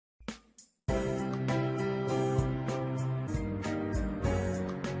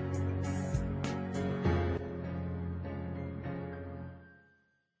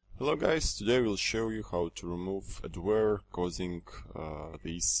Hello guys, today we'll show you how to remove adware causing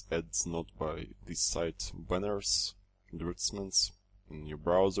these ads not by this site banners, advertisements in your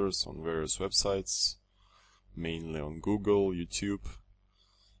browsers on various websites, mainly on Google, YouTube.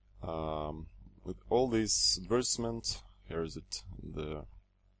 With all these advertisements, here is it in the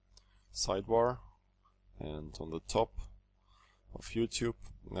sidebar and on the top of YouTube.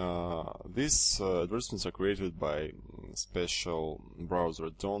 These advertisements are created by special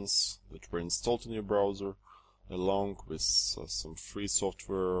Browser-Add-ons that were installed in your browser, along with some free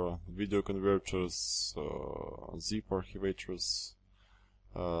software, video converters, zip archivators,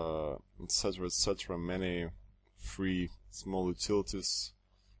 etc., etc. Many free small utilities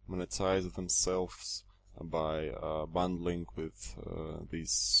monetize themselves by bundling with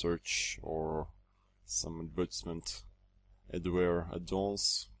these search or some advertisement adware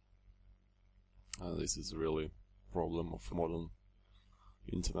add-ons. This is really a problem of modern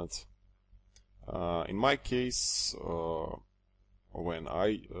internet. In my case, when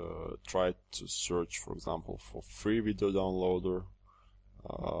I tried to search, for example, for free video downloader,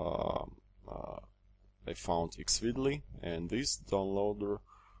 I found xvidly, and this downloader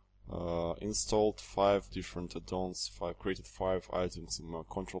installed 5 different add-ons, created 5 items in my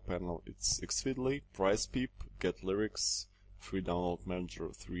control panel. It's xvidly, price peep, get lyrics, free download manager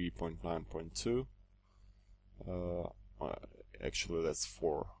 3.9.2. Actually that's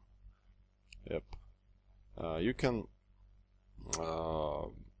 4. Yep. You can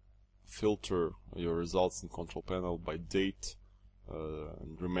filter your results in control panel by date,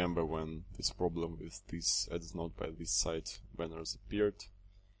 and remember when this problem with these ads not by this site banners appeared,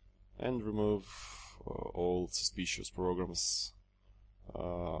 and remove all suspicious programs.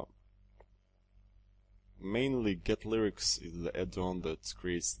 Mainly Get Lyrics is the add-on that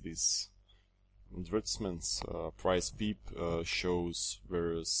creates these advertisements. Price Beep shows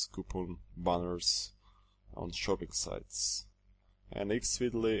various coupon banners on shopping sites. And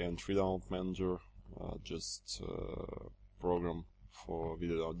xvidly and Free Download Manager just program for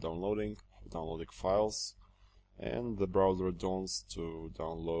video downloading, files, and the browser add-ons to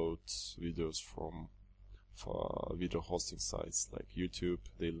download videos from video hosting sites like YouTube,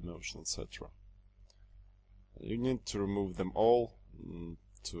 Dailymotion, etc. You need to remove them all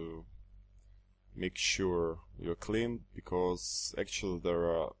to make sure you're clean, because actually there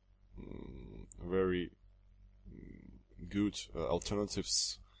are very good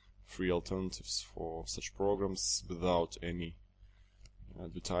alternatives, free alternatives for such programs without any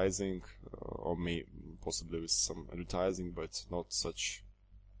advertising, or possibly with some advertising, but not such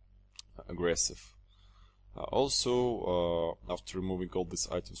aggressive. Also, after removing all these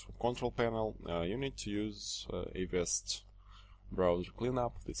items from control panel, you need to use Avest browser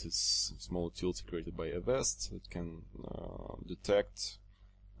cleanup. This is a small utility created by Avest that can detect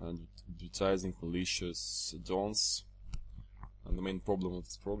advertising malicious add-ons. And the main problem with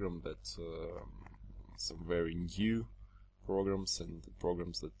this program that some very new programs and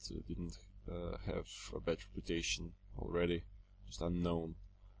programs that didn't have a bad reputation already, just unknown,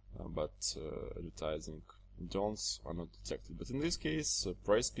 but advertising add-ons are not detected. But in this case,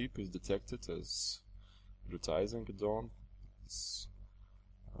 Price Peep is detected as advertising add-on. It's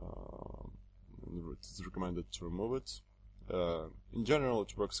recommended to remove it. In general,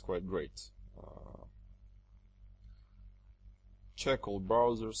 it works quite great. Check all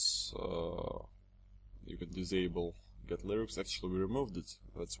browsers. You can disable Get Lyrics. Actually, we removed it.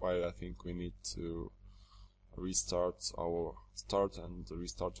 That's why I think we need to restart our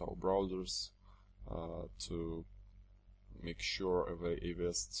browsers to make sure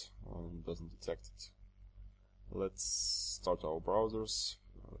Avest doesn't detect it. Let's start our browsers.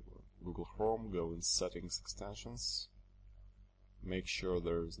 Google Chrome, go in Settings, Extensions, make sure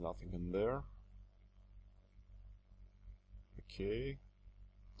there is nothing in there. Okay,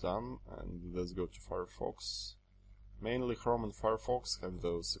 done. And let's go to Firefox. Mainly Chrome and Firefox have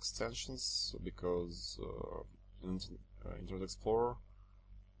those extensions, because in Internet Explorer,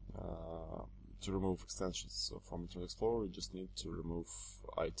 to remove extensions from Internet Explorer, you just need to remove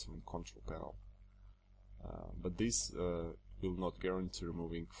item control panel. But this will not guarantee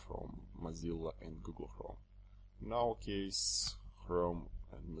removing from Mozilla and Google Chrome. In our case, Chrome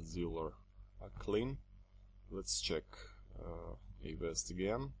and Mozilla are clean. Let's check Avest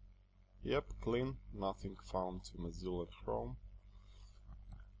again. Yep, clean, nothing found in Mozilla and Chrome.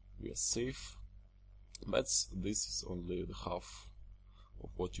 We are safe. But this is only the half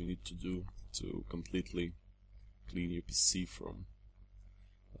of what you need to do to completely clean your PC from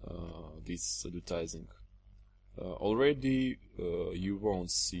this advertising. Already you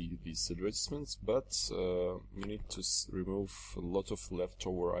won't see these advertisements, but you need to remove a lot of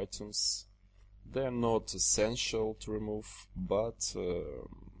leftover items. They're not essential to remove, but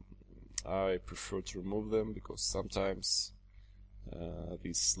I prefer to remove them because sometimes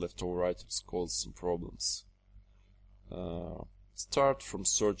these leftover items cause some problems. Start from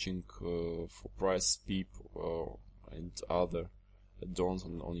searching for price peep and other add-ons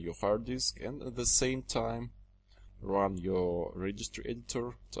on your hard disk, and at the same time run your registry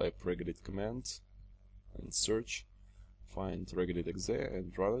editor, type regedit command and search, find regedit.exe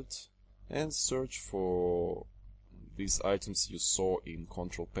and run it, and search for these items you saw in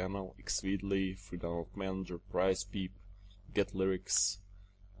control panel: xvidly, free download manager, price peep, get lyrics.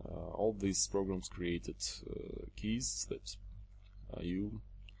 All these programs created keys that you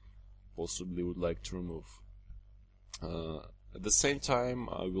possibly would like to remove. At the same time,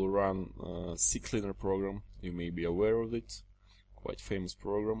 I will run CCleaner program. You may be aware of it, quite famous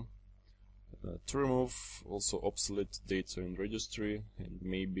program, to remove also obsolete data in registry, and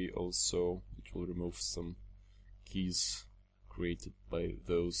maybe also it will remove some keys created by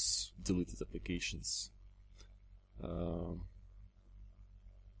those deleted applications.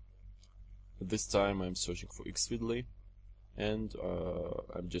 At this time I'm searching for xvidly, and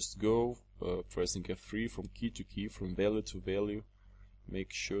I'm just pressing F3 from key to key, from value to value,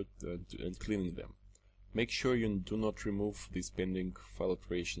 make sure and cleaning them. Make sure you do not remove this pending file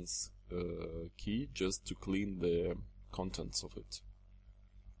operations key, just to clean the contents of it.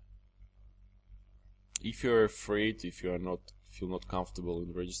 If you're afraid, if you feel not comfortable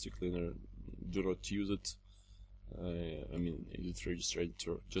in registry cleaner, do not use it. Edit registry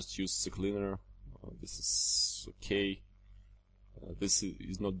editor. Just use CCleaner. This is okay. This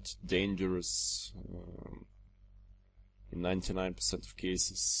is not dangerous. In 99% of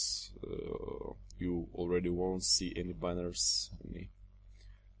cases, you already won't see any banners, any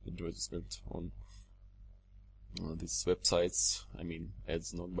advertisement on these websites.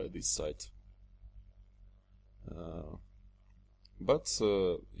 Ads not by this site. But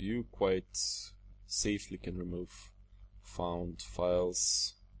you quite safely can remove found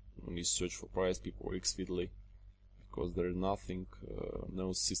files when you search for price peep or xvidly, because there is nothing,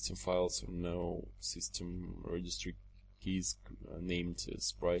 no system files or no system registry keys named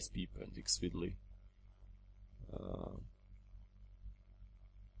as price peep and xvidly.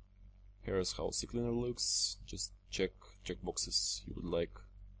 Here's how CCleaner looks. Just check boxes you would like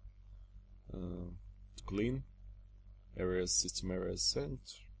to clean, areas, system areas, and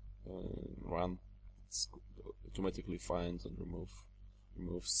run. It's automatically finds and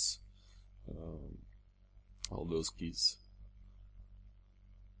removes all those keys.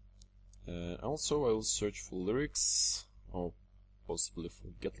 Also, I will search for lyrics, or possibly for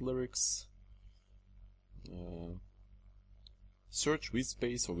get lyrics. Search with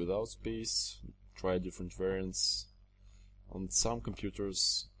space or without space. Try different variants. On some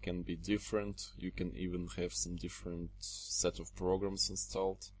computers can be different. You can even have some different set of programs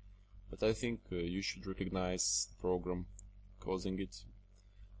installed. But I think you should recognize the program causing it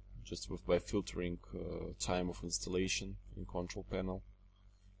just by filtering time of installation in control panel,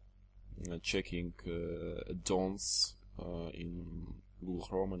 checking add-ons in Google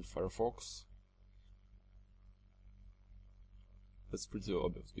Chrome and Firefox. That's pretty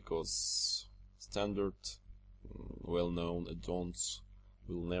obvious, because standard, well-known add-ons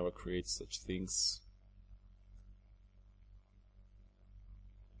will never create such things.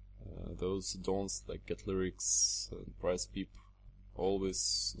 Those add-ons like get lyrics and price peep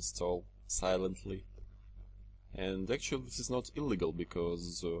always install silently, and actually this is not illegal,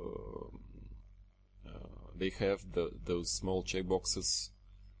 because they have those small checkboxes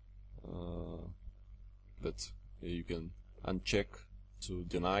that you can uncheck to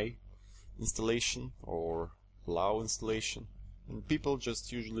deny installation or allow installation, and people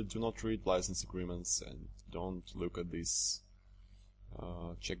just usually do not read license agreements and don't look at these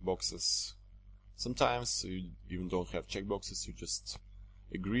checkboxes. Sometimes you even don't have checkboxes, you just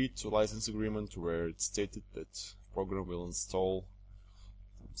agree to license agreement where it's stated that program will install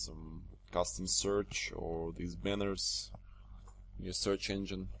some custom search or these banners in your search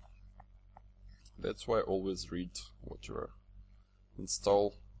engine. That's why always read what you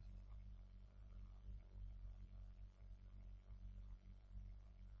install.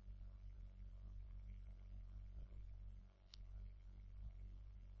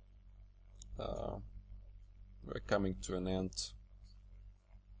 We're coming to an end.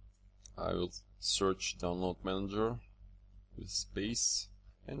 I will search download manager with space,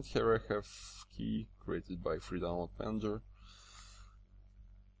 and here I have key created by free download manager.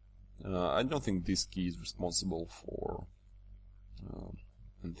 I don't think this key is responsible for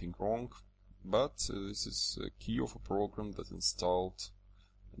anything wrong, but this is a key of a program that installed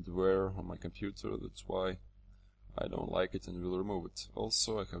and were on my computer. That's why I don't like it and will remove it.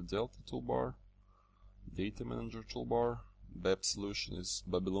 Also, I have Delta toolbar, Data Manager toolbar, BEP solution is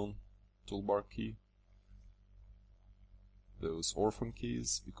Babylon toolbar key. Those orphan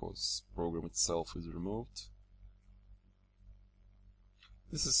keys because program itself is removed.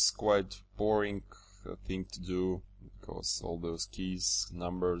 This is quite boring thing to do because all those keys,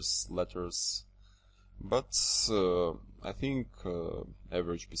 numbers, letters, but I think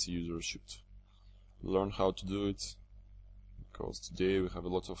average PC user should learn how to do it, because today we have a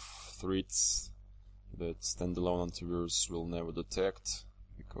lot of threats that standalone antivirus will never detect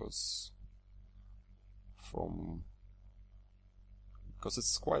because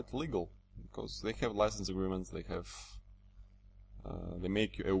it's quite legal, because they have license agreements, they have they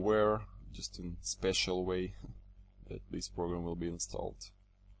make you aware just in special way that this program will be installed,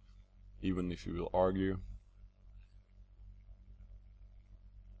 even if you will argue.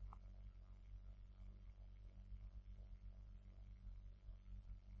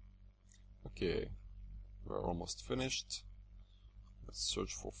 Okay, we're almost finished. Let's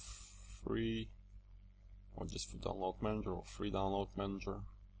search for free, or just for download manager, or free download manager.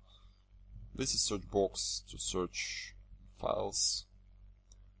 This is search box to search files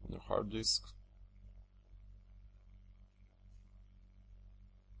on your hard disk.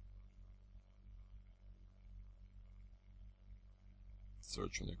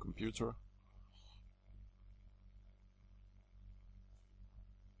 Search on your computer.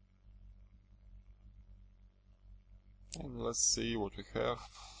 And let's see what we have.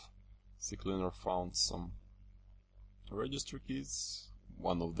 CCleaner found some registry keys.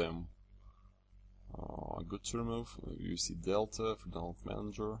 One of them good to remove. You see Delta for download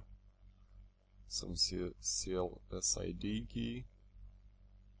manager, some CLSID key.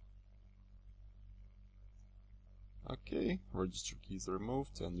 Okay, registry keys are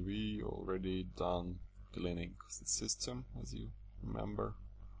removed, and we already done cleaning the system, as you remember.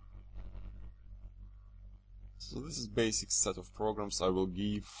 So this is basic set of programs. I will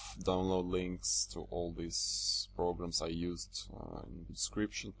give download links to all these programs I used in the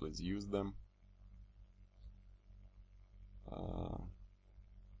description. Please use them.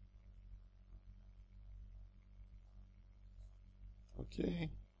 Okay,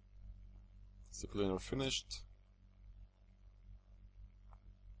 the cleaner finished.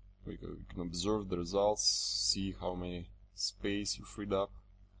 We can observe the results, see how many space you freed up.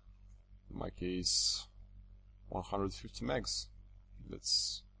 In my case, 150 megs.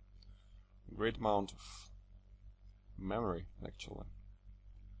 That's a great amount of memory, actually.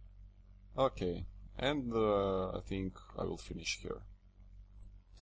 Okay, and I think I will finish here.